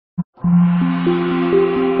...2016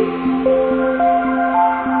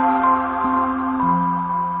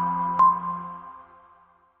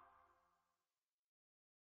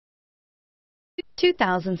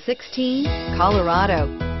 Colorado.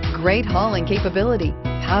 Great hauling capability,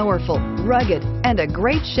 powerful, rugged, and a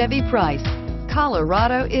great Chevy price.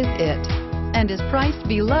 Colorado is it, and is priced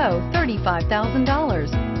below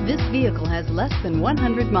 $35,000. This vehicle has less than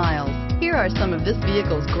 100 miles. Here are some of this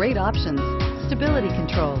vehicle's great options: stability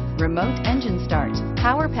control, remote engine start,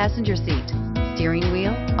 power passenger seat, steering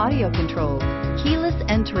wheel audio controls, keyless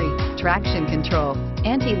entry, traction control,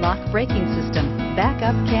 anti-lock braking system,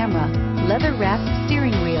 backup camera, leather-wrapped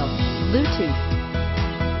steering wheel, Bluetooth.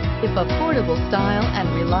 If affordable style and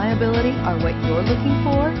reliability are what you're looking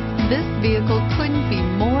for, this vehicle couldn't be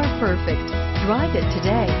more perfect. Drive it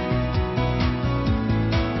today.